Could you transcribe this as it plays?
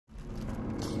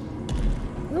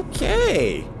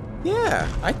Okay.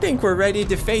 Yeah, I think we're ready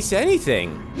to face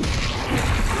anything.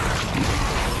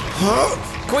 Huh?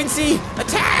 Quincy,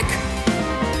 attack!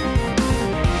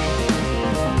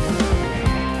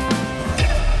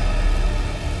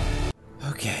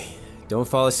 Okay, don't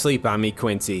fall asleep on me,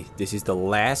 Quincy. This is the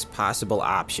last possible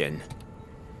option.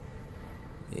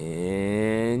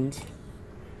 And...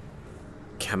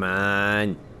 come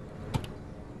on.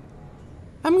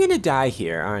 I'm gonna die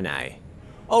here, aren't I?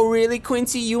 Oh really,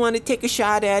 Quincy? You want to take a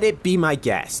shot at it? Be my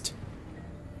guest.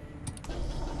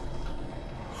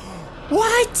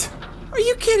 What? Are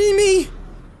you kidding me?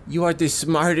 You are the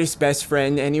smartest best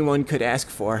friend anyone could ask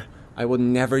for. I will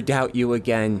never doubt you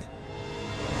again.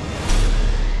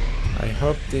 I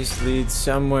hope this leads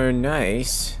somewhere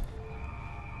nice.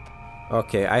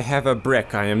 Okay, I have a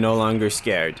brick. I am no longer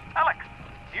scared. Alyx,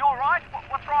 you alright?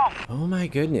 What's wrong? Oh my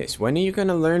goodness, when are you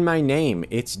gonna learn my name?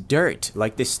 It's Dirt,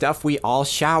 like the stuff we all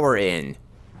shower in.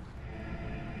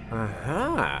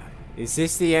 Aha. Is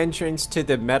this the entrance to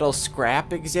the metal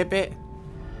scrap exhibit?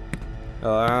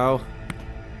 Hello?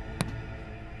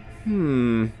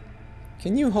 Can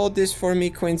you hold this for me,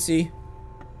 Quincy?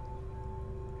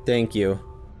 Thank you.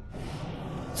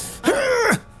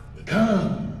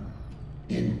 Come,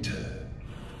 enter.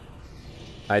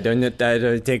 I don't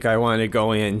think I want to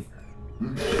go in.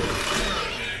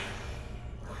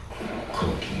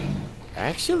 Cooking.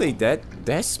 Actually, that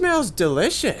smells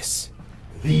delicious.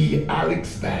 The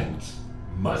Alyx band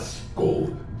must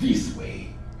go this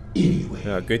way. Anyway.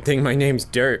 Oh, good thing my name's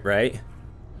Dirt, right?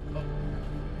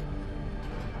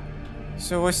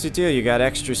 So what's the deal? You got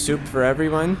extra soup for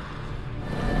everyone?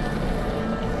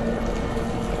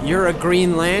 You're a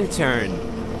Green Lantern.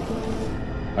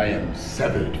 I am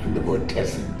severed from the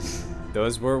vortessence.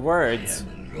 Those were words.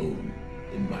 I am alone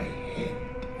in my head.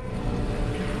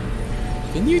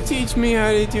 Can you teach me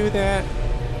how to do that?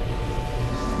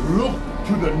 Look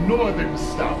to the northern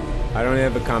star. I don't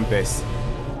have a compass.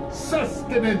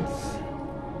 Sustenance.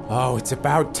 Oh, it's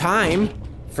about time.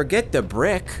 Forget the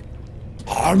brick.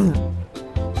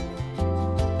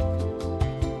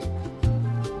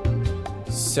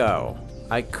 So,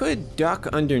 I could duck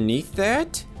underneath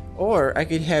that, or I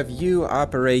could have you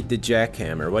operate the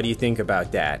jackhammer. What do you think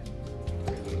about that?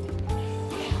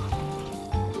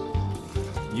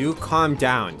 You calm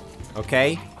down,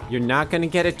 okay? You're not gonna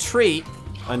get a treat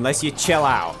unless you chill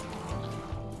out.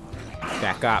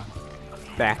 Back up.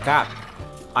 Back up.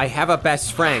 I have a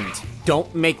best friend.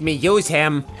 Don't make me use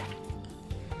him.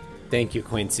 Thank you,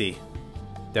 Quincy.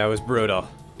 That was brutal.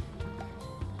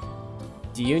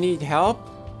 Do you need help?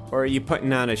 Or are you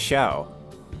putting on a show?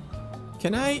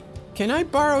 Can I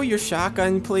borrow your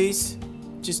shotgun, please?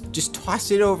 Just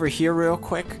toss it over here real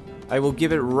quick. I will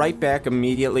give it right back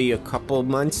immediately a couple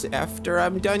months after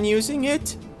I'm done using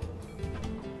it.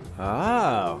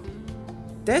 Oh.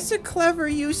 That's a clever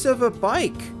use of a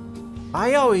bike.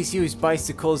 I always use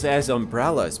bicycles as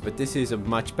umbrellas, but this is a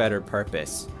much better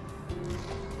purpose.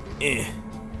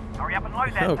 Hurry up and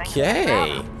load that Okay.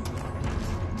 thing.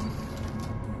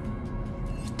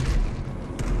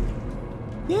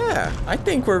 Yeah, I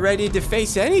think we're ready to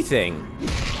face anything.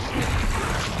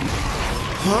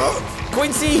 Huh?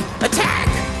 Quincy, attack!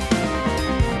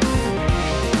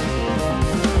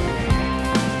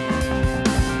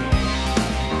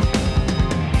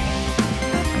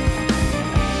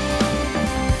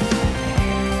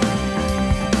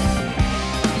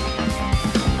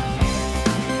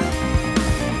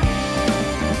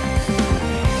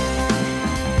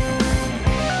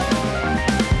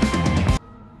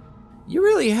 You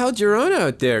really held your own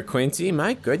out there, Quincy.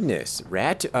 My goodness.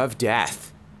 Rat of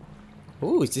Death.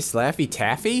 Ooh, is this Laffy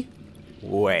Taffy?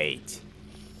 Wait.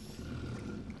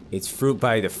 It's fruit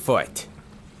by the foot.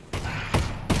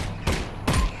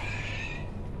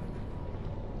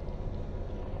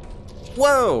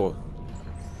 Whoa!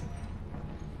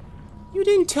 You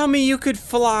didn't tell me you could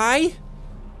fly?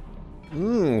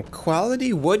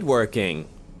 Quality woodworking.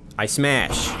 I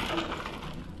smash.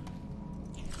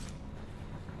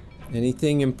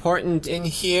 Anything important in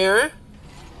here?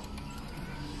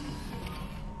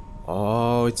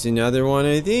 Oh, it's another one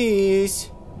of these.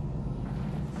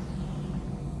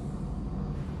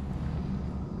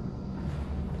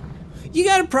 You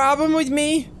got a problem with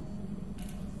me?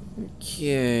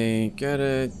 Okay,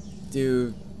 gotta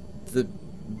do the...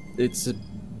 It's a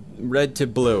red to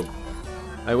blue.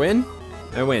 I win?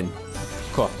 I win.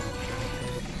 Cool.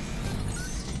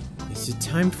 Is it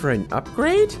time for an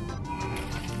upgrade?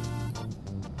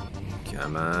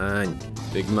 Come on.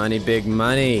 Big money, big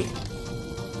money.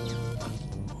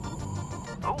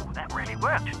 Oh, that really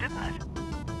worked, didn't it?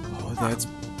 Oh, that's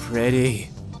pretty.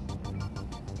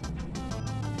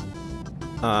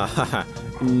 Haha,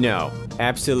 no,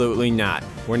 absolutely not.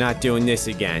 We're not doing this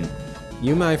again.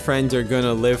 You, my friends, are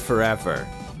gonna live forever.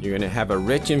 You're gonna have a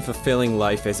rich and fulfilling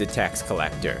life as a tax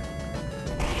collector.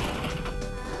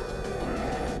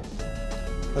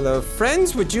 Hello,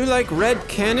 friends, would you like red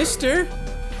canister?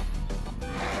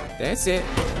 That's it.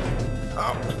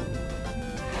 Oh.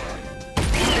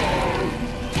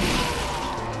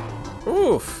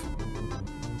 Oof.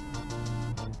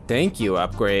 Thank you,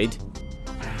 upgrade.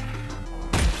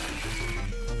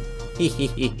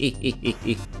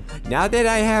 Now that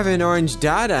I have an orange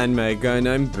dot on my gun,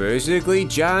 I'm basically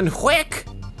John Wick.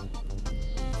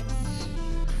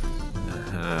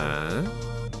 Uh-huh.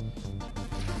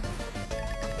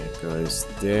 It goes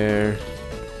there.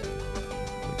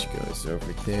 Which goes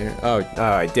over there. Oh,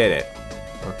 I did it.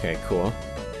 Okay, cool.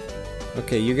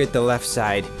 Okay, you get the left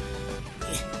side.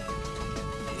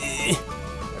 I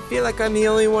feel like I'm the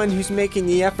only one who's making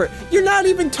the effort. You're not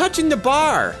even touching the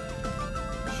bar.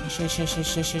 Shush, shush, shush,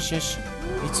 shush, shush, shush.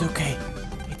 It's okay.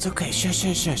 It's okay. Shush,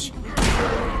 shush, shush.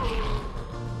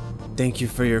 Thank you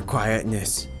for your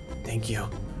quietness. Thank you.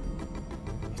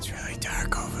 It's really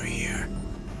dark over here.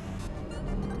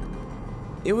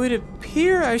 It would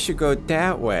appear I should go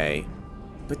that way.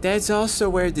 But that's also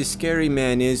where the scary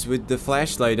man is with the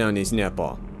flashlight on his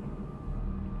nipple.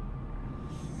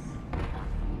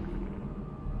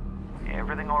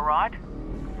 Everything all right?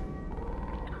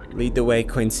 Lead the way,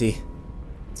 Quincy.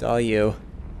 It's all you.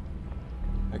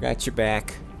 I got your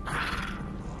back.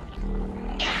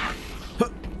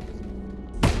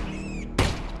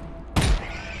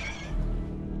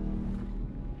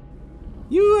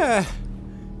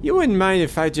 You wouldn't mind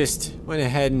if I just went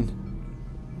ahead and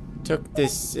took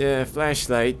this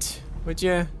flashlight, would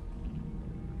you?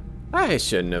 I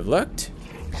shouldn't have looked.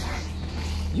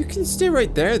 You can stay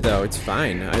right there, though. It's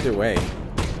fine, either way.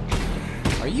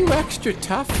 Are you extra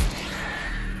tough?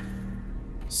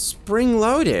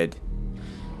 Spring-loaded.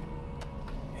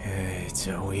 It's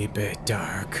a wee bit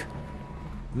dark.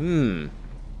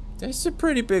 That's a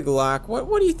pretty big lock.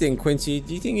 What do you think, Quincy?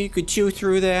 Do you think you could chew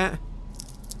through that?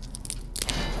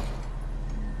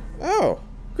 Oh,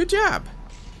 good job.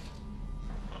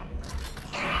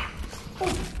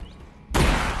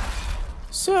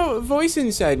 So, voice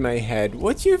inside my head,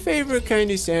 what's your favorite kind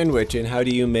of sandwich and how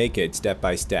do you make it step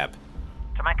by step?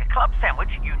 To make a club sandwich,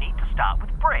 you need to start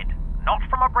with bread. Not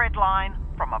from a bread line,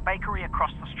 from a bakery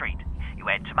across the street. You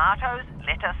add tomatoes,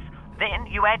 lettuce, then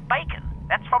you add bacon.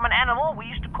 That's from an animal we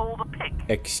used to call the pig.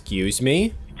 Excuse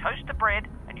me? You toast the bread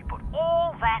and you put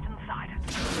all that inside it.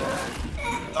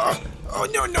 Oh,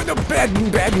 no,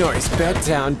 bad noise, bad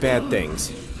sound, bad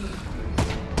things.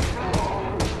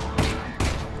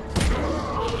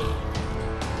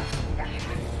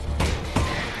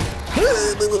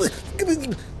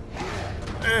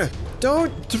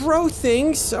 Don't throw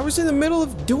things. I was in the middle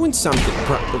of doing something,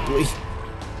 probably.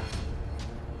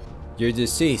 You're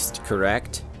deceased,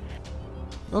 correct?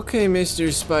 Okay,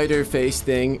 Mr. Spider Face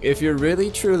Thing, if you're really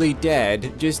truly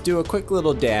dead, just do a quick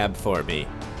little dab for me.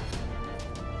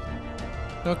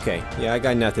 Okay, yeah, I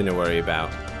got nothing to worry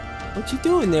about. What you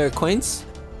doing there, Quince?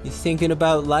 You thinking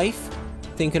about life?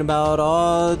 Thinking about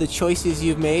all the choices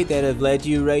you've made that have led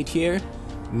you right here?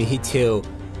 Me too.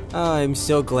 Oh, I'm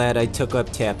so glad I took up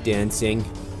tap dancing.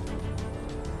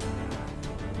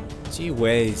 Gee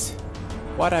whiz.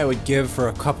 What I would give for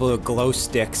a couple of glow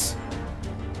sticks.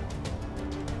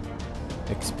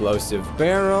 Explosive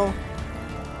barrel.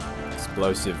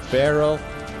 Explosive barrel.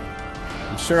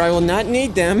 I'm sure I will not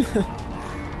need them.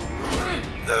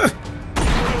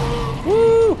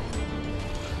 Woo!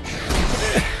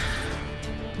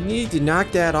 You need to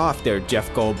knock that off there, Jeff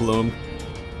Goldblum.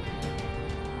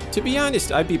 To be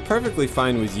honest, I'd be perfectly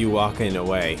fine with you walking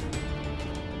away.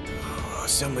 Oh,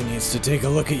 someone needs to take a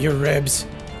look at your ribs.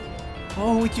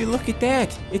 Oh, would you look at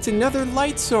that? It's another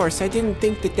light source. I didn't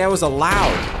think that was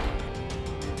allowed.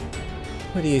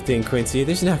 What do you think, Quincy?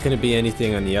 There's not going to be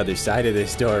anything on the other side of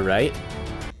this door, right?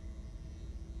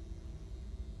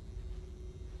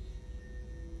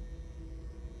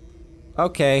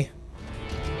 Okay.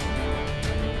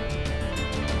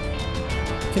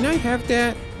 Can I have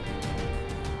that?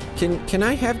 Can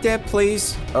I have that,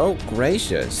 please? Oh,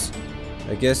 gracious.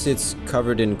 I guess it's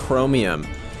covered in chromium.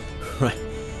 Right.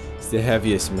 It's the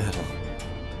heaviest metal.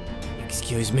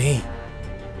 Excuse me.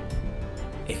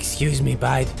 Excuse me,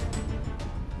 bud.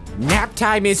 Nap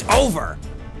time is over!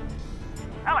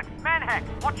 Alyx, manhack,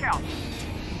 watch out!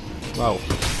 Whoa.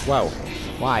 Whoa.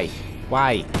 Why?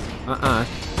 Why?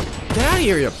 Get out of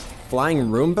here, you flying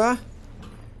Roomba!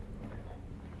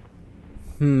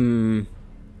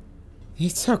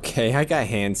 It's okay, I got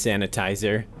hand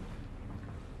sanitizer.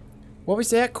 What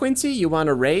was that, Quincy? You want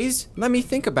a raise? Let me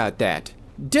think about that.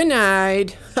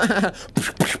 Denied.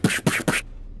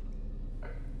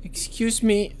 Excuse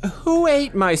me, who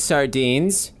ate my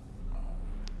sardines?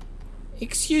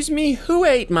 Excuse me, who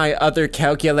ate my other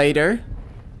calculator?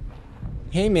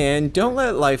 Hey man, don't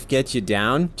let life get you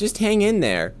down. Just hang in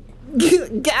there.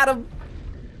 Got him!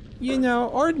 You know,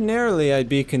 ordinarily I'd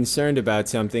be concerned about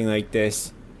something like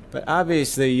this. But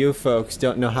obviously you folks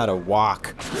don't know how to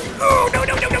walk. Oh, no,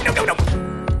 no, no, no, no, no, no!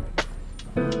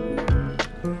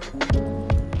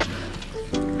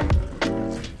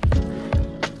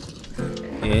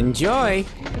 Enjoy!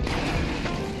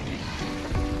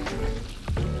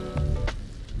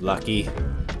 Lucky.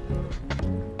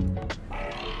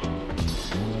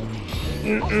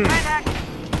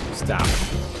 Stop.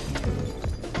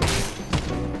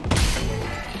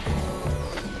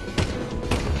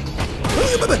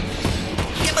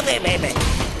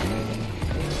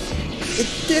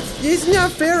 It's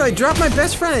not fair, I dropped my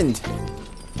best friend.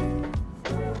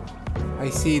 I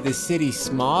see the city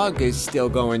smog is still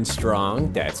going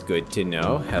strong. That's good to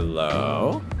know.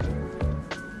 Hello?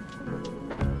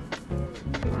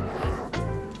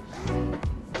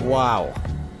 Wow.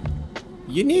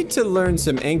 You need to learn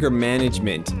some anger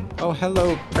management. Oh,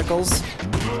 hello, Prickles.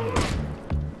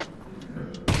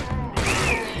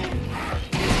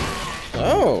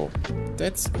 Oh,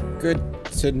 that's good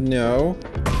to know.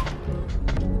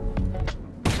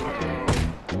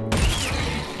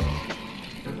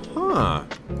 Huh.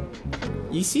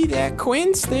 You see that,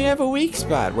 Quince? They have a weak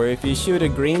spot where if you shoot a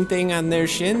green thing on their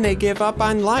shin, they give up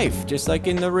on life, just like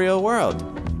in the real world.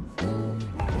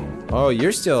 Oh,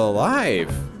 you're still alive.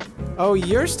 Oh,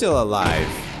 you're still alive.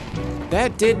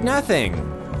 That did nothing.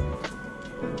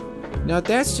 Now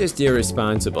that's just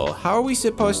irresponsible. How are we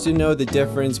supposed to know the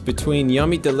difference between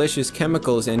yummy delicious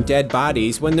chemicals and dead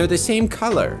bodies when they're the same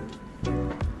color?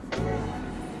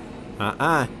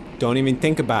 Don't even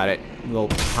think about it. Little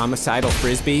homicidal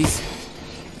frisbees.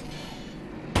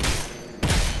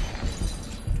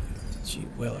 Gee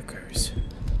willikers.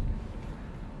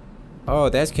 Oh,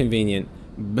 that's convenient.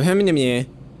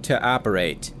 To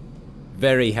operate.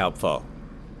 Very helpful.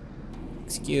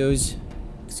 Excuse.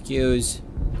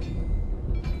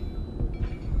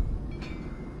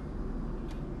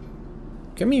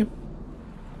 Come here.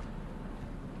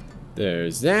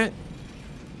 There's that.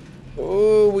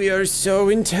 Oh, we are so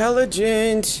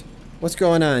intelligent. What's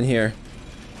going on here?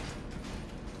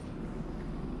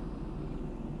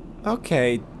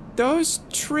 Okay, those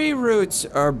tree roots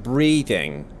are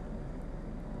breathing.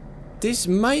 This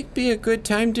might be a good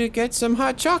time to get some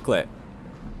hot chocolate.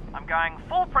 I'm going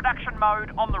full production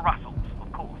mode on the Russells,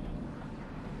 of course.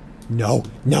 No.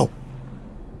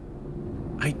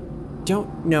 I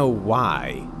don't know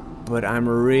why, but I'm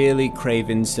really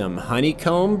craving some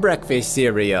honeycomb breakfast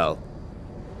cereal.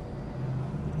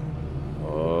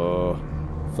 Oh,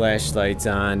 flashlight's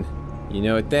on. You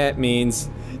know what that means.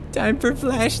 Time for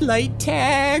flashlight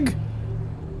tag.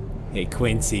 Hey,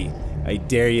 Quincy, I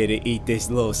dare you to eat this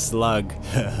little slug.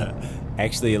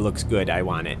 Actually, it looks good. I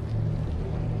want it.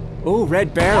 Ooh,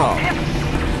 red barrel.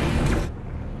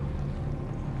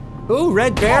 Ooh,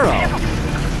 red barrel.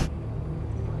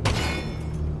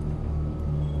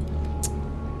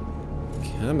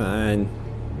 Come on.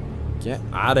 Get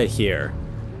out of here.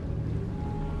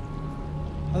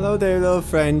 Hello there, little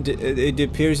friend. It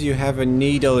appears you have a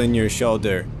needle in your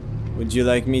shoulder. Would you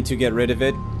like me to get rid of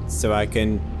it so I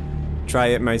can try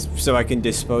it so I can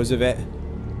dispose of it?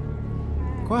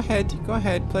 Go ahead.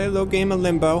 Play a little game of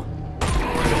limbo.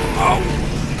 Oh.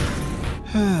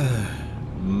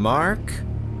 Mark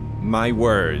my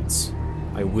words.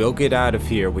 I will get out of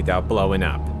here without blowing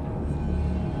up.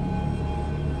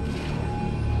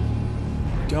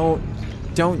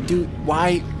 Don't do.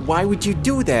 Why would you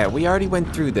do that? We already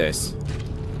went through this.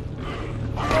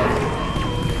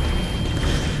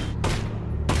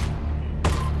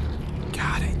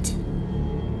 Got it.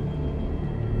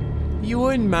 You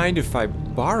wouldn't mind if I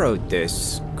borrowed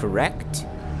this, correct?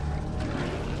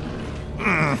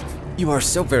 You are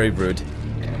so very rude.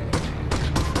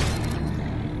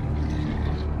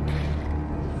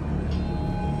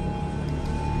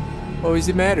 What was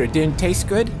the matter? It didn't taste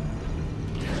good?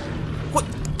 What?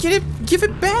 Get it! Give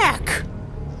it back!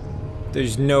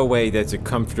 There's no way that's a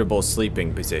comfortable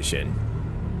sleeping position.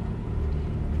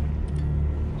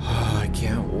 Oh, I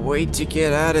can't wait to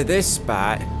get out of this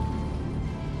spot.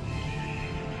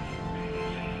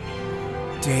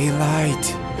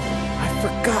 Daylight. I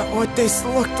forgot what this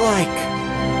looked like.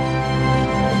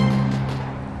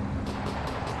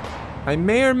 I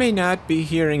may or may not be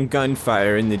hearing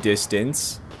gunfire in the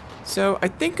distance, So I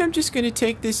think I'm just gonna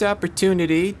take this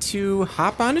opportunity to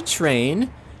hop on a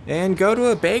train and go to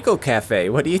a bagel cafe.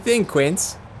 What do you think,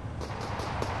 Quince?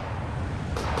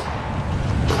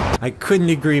 I couldn't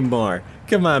agree more.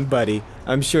 Come on, buddy.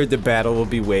 I'm sure the battle will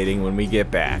be waiting when we get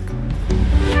back.